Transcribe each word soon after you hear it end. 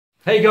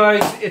Hey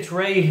guys, it's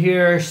Ray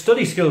here,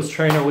 study skills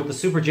trainer with the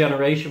Super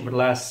Generation for the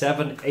last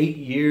 7-8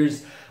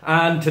 years.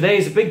 And today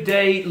is a big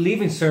day,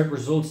 Leaving Cert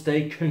Results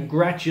Day.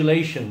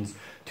 Congratulations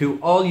to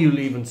all you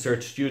Leaving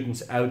Cert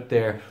students out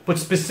there. But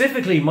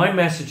specifically, my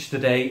message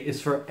today is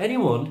for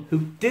anyone who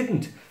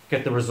didn't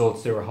get the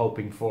results they were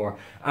hoping for.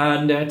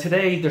 And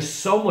today there's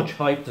so much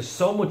hype, there's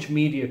so much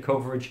media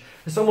coverage,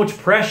 there's so much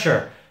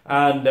pressure.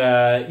 And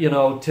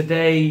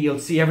today you'll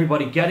see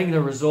everybody getting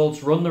their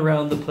results, running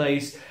around the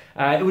place.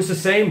 It was the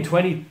same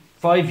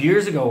 25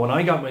 years ago when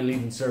I got my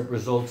Leaving Cert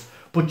results,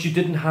 but you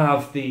didn't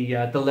have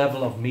the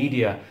level of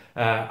media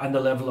and the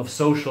level of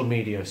social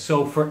media.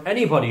 So for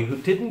anybody who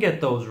didn't get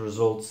those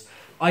results,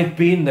 I've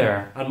been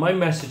there, and my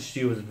message to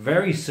you is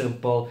very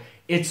simple.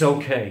 It's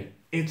okay.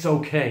 It's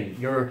okay.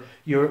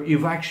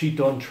 You've actually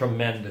done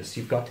tremendous.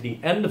 You've got to the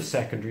end of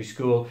secondary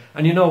school,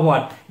 and you know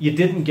what? You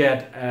didn't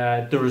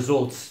get the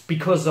results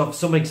because of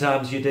some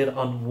exams you did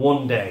on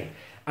one day.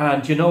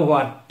 And you know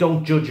what?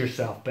 Don't judge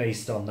yourself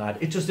based on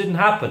that. It just didn't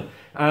happen.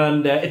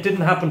 And it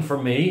didn't happen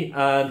for me.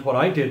 And what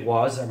I did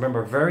was, I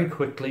remember very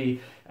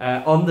quickly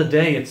on the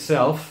day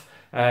itself,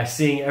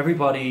 seeing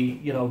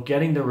everybody,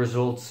 getting the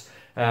results,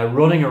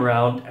 running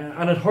around.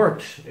 And it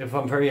hurt, if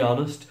I'm very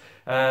honest.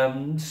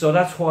 So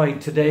that's why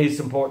today is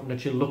important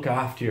that you look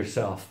after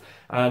yourself.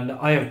 And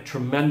I have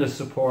tremendous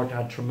support. I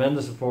had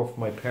tremendous support from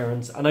my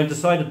parents. And I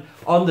decided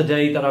on the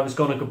day that I was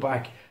going to go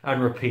back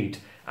and repeat.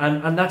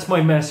 And that's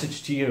my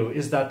message to you,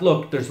 is that,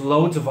 look, there's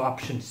loads of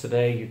options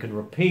today. You can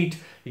repeat,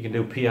 you can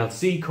do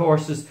PLC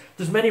courses.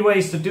 There's many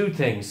ways to do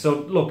things. So,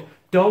 look,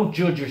 don't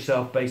judge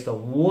yourself based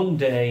on one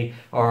day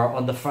or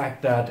on the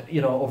fact that,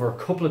 over a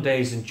couple of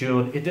days in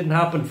June, it didn't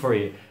happen for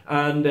you.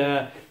 And,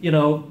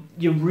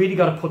 you really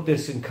got to put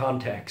this in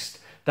context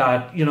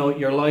that,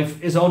 your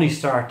life is only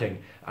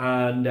starting.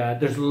 And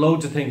there's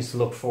loads of things to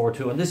look forward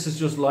to. And this is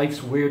just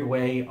life's weird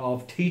way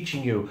of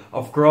teaching you,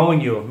 of growing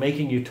you, of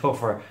making you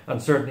tougher.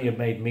 And certainly it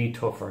made me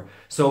tougher.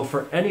 So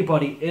for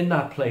anybody in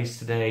that place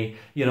today,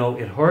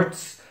 it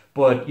hurts.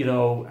 But, you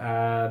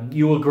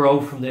will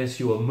grow from this,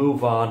 you will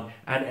move on,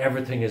 and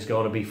everything is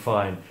going to be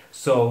fine.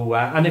 So,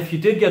 and if you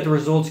did get the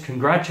results,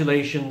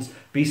 congratulations.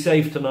 Be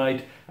safe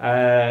tonight.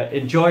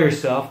 Enjoy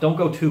yourself. Don't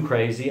go too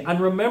crazy. And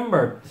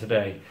remember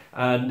today,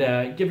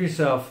 and give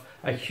yourself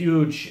a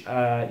huge,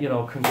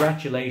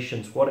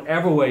 congratulations,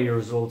 whatever way your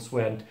results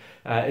went.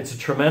 It's a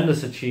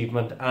tremendous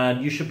achievement,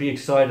 and you should be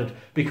excited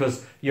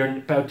because you're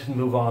about to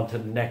move on to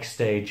the next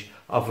stage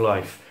of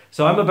life.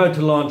 So I'm about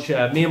to launch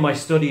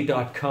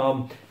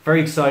MeandMyStudy.com.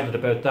 Very excited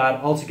about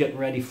that. Also getting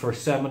ready for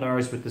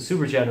seminars with the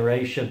Super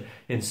Generation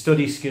in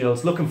study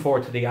skills. Looking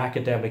forward to the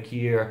academic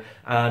year,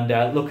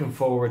 and looking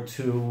forward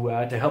to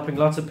helping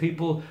lots of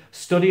people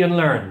study and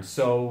learn.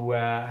 So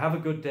have a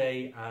good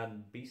day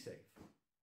and be safe.